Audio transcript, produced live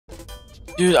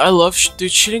Dude, I love dude.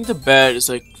 Shitting the bed is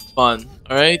like fun.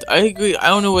 All right, I agree. I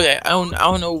don't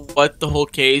know what the whole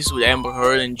case with Amber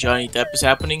Heard and Johnny Depp is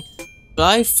happening, but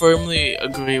I firmly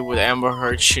agree with Amber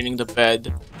Heard shitting the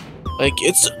bed. Like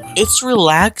it's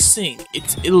relaxing.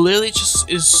 It literally just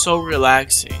is so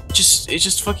relaxing. It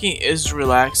just fucking is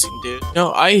relaxing, dude.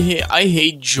 No, I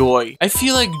hate joy. I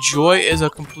feel like joy is a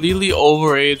completely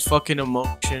overrated fucking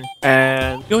emotion,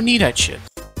 and you don't need that shit.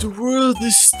 The world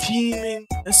is teeming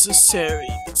necessary.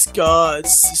 It's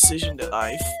God's decision that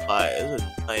I fly as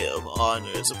a knight of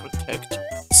honor, as a protector.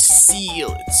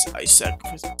 Seal its I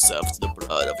sacrifice myself to the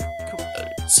blood of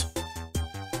competitors.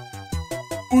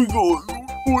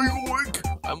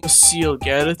 I'm a seal,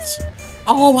 get it?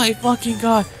 Oh my fucking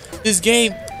god. This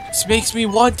game just makes me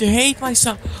want to hate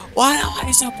myself. What am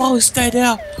I supposed to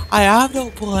do? I have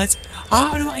no bullets.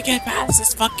 How do I get past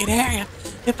this fucking area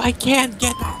if I can't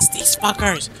get past these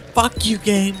fuckers? Fuck you,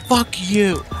 game. Fuck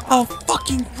you. Oh,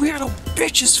 fucking weirdo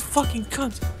bitches fucking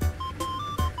cunt.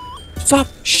 Stop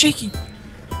shaking.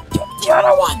 The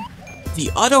other one. The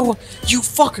other one. You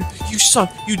fucker. You suck.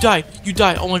 You die. You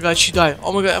die. Oh my god, she died.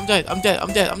 Oh my god, I'm dead. I'm dead.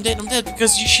 I'm dead. I'm dead. I'm dead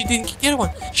because she didn't kick the other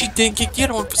one. She didn't kick the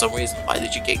other one for some reason. Why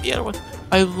did you kick the other one?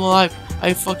 I'm alive.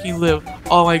 I fucking live.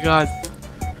 Oh my god.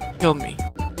 Kill me.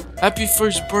 Happy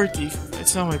first birthday.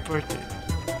 It's not my birthday.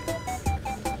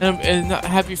 And not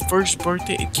happy first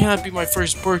birthday. It cannot be my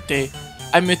first birthday.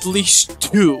 I'm at least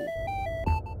 2.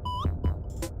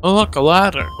 Oh look, a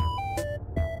ladder.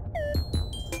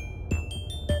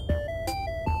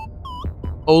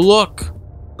 Oh look.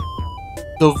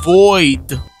 The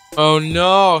void. Oh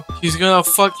no. He's gonna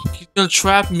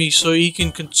trap me so he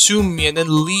can consume me and then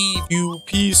leave. You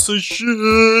piece of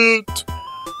shit.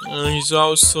 He's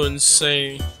also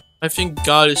insane. I think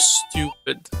God is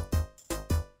stupid.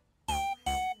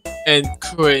 And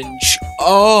cringe.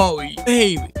 Oh,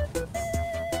 baby.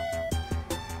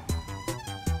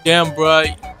 Damn, bro.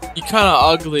 You're kinda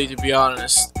ugly, to be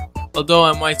honest. Although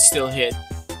I might still hit.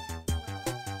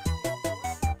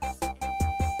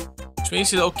 Which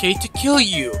makes it okay to kill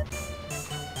you.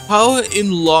 How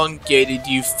elongated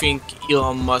do you think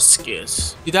Elon Musk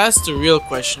is? See, that's the real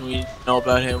question we know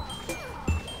about him.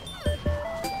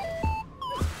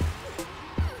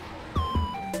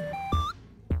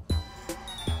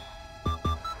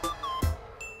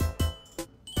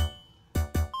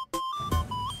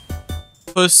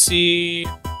 Pussy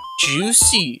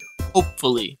juicy.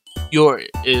 Hopefully, your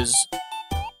is.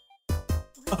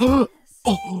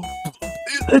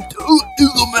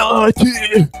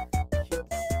 Illuminati.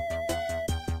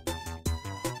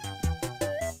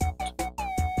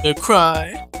 The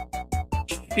cry.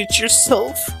 Hit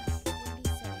yourself.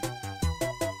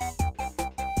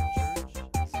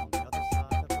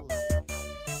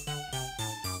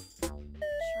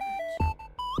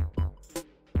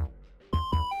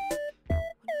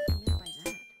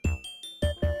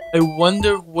 I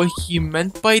wonder what he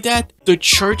meant by that. The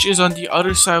church is on the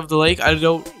other side of the lake.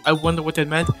 I wonder what that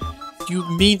meant. You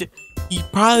mean he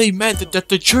probably meant that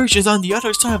the church is on the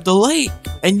other side of the lake,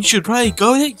 and you should probably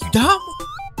go there, you dumb?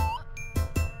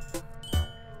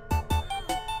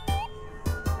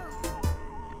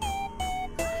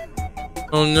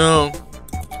 Oh no.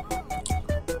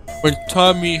 My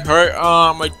tummy hurt.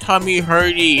 My tummy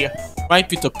hurty. Might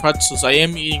be the pretzels. I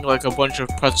am eating like a bunch of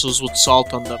pretzels with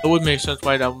salt on them. That would make sense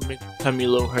why that would make my tummy a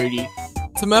little hurty.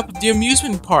 It's a map of the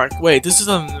amusement park. Wait, this is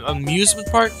an amusement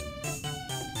park?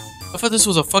 I thought this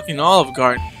was a fucking Olive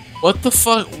Garden. What the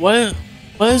fuck? What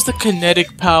is the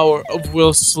kinetic power of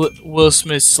Will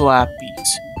Smith's slappies?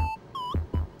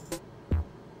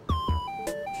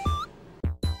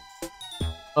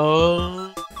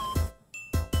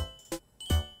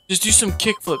 Just do some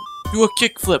kickflip. Do a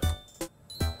kickflip.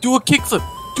 Do a kickflip!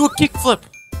 Do a kickflip!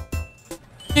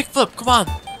 Kickflip, come on!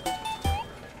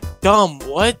 Dumb,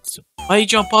 what? Why you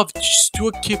jump off? Just do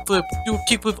a kickflip. Do a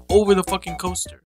kickflip over the fucking coaster.